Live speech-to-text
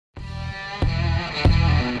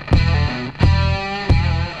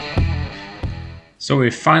So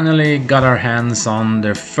we finally got our hands on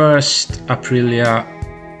the first Aprilia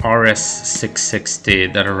RS 660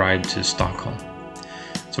 that arrived to Stockholm.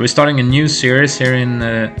 So we're starting a new series here in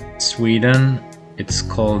Sweden. It's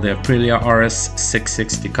called the Aprilia RS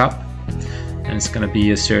 660 Cup, and it's gonna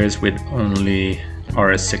be a series with only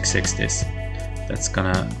RS 660s. That's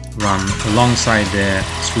gonna run alongside the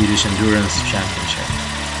Swedish Endurance Championship.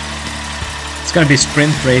 It's gonna be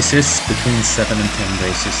sprint races between 7 and 10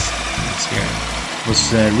 races this year. It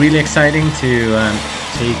was really exciting to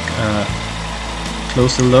take a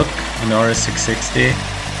closer look on the RS 660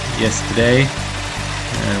 yesterday.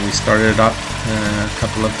 We started it up a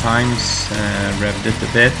couple of times, revved it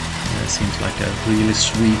a bit. It seems like a really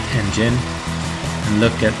sweet engine, and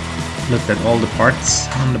looked at all the parts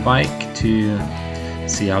on the bike to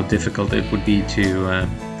see how difficult it would be to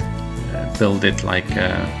build it like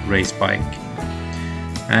a race bike.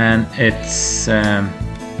 And it's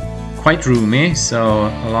quite roomy, so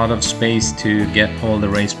a lot of space to get all the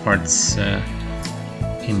race parts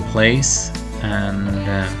in place, and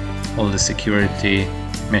all the security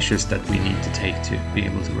measures that we need to take to be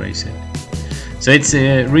able to race it. So it's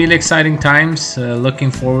really exciting times. Looking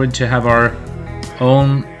forward to have our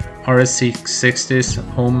own RS 660s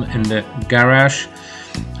home in the garage.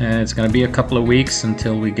 It's going to be a couple of weeks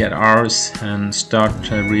until we get ours and start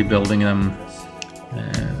rebuilding them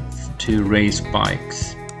to race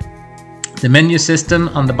bikes. The menu system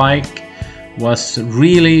on the bike was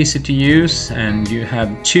really easy to use, and you have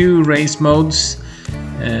 2 race modes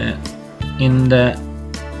in the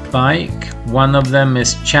bike. One of them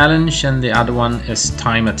is challenge and the other one is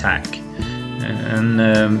time attack.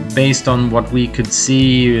 And based on what we could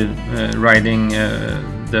see riding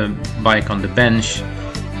the bike on the bench,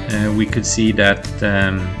 we could see that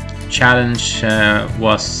challenge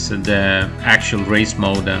was the actual race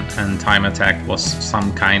mode, and time attack was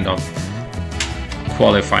some kind of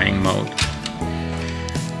qualifying mode.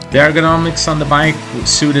 The ergonomics on the bike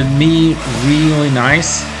suited me really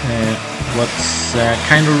nice. What's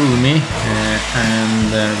kind of roomy, and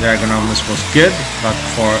the ergonomics was good, but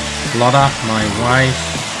for Lotta, my wife,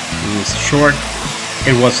 who is short,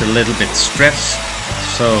 it was a little bit stretched,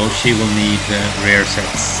 so she will need rear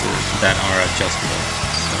sets that are adjustable,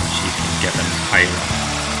 so she can get them higher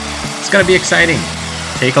up. It's gonna be exciting.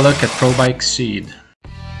 Take a look at ProBike Seed.